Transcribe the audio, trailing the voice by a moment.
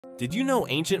Did you know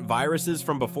ancient viruses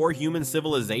from before human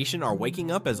civilization are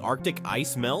waking up as Arctic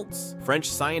ice melts? French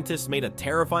scientists made a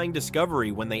terrifying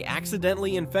discovery when they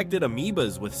accidentally infected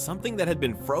amoebas with something that had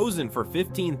been frozen for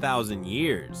 15,000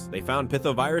 years. They found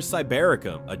Pithovirus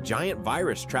sibericum, a giant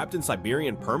virus trapped in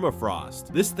Siberian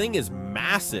permafrost. This thing is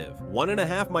massive,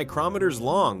 1.5 micrometers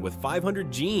long with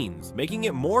 500 genes, making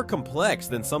it more complex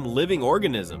than some living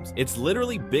organisms. It's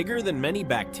literally bigger than many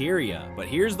bacteria. But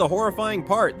here's the horrifying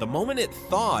part: the moment it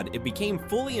thawed, it became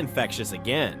fully infectious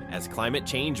again. As climate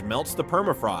change melts the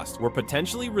permafrost, we're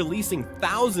potentially releasing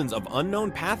thousands of unknown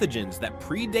pathogens that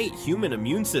predate human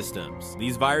immune systems.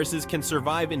 These viruses can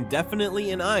survive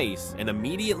indefinitely in ice and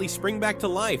immediately spring back to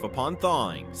life upon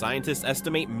thawing. Scientists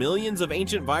estimate millions of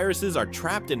ancient viruses are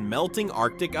trapped in melting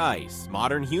Arctic ice.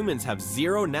 Modern humans have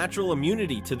zero natural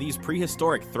immunity to these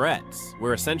prehistoric threats.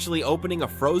 We're essentially opening a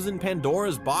frozen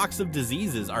Pandora's box of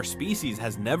diseases our species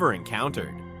has never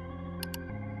encountered.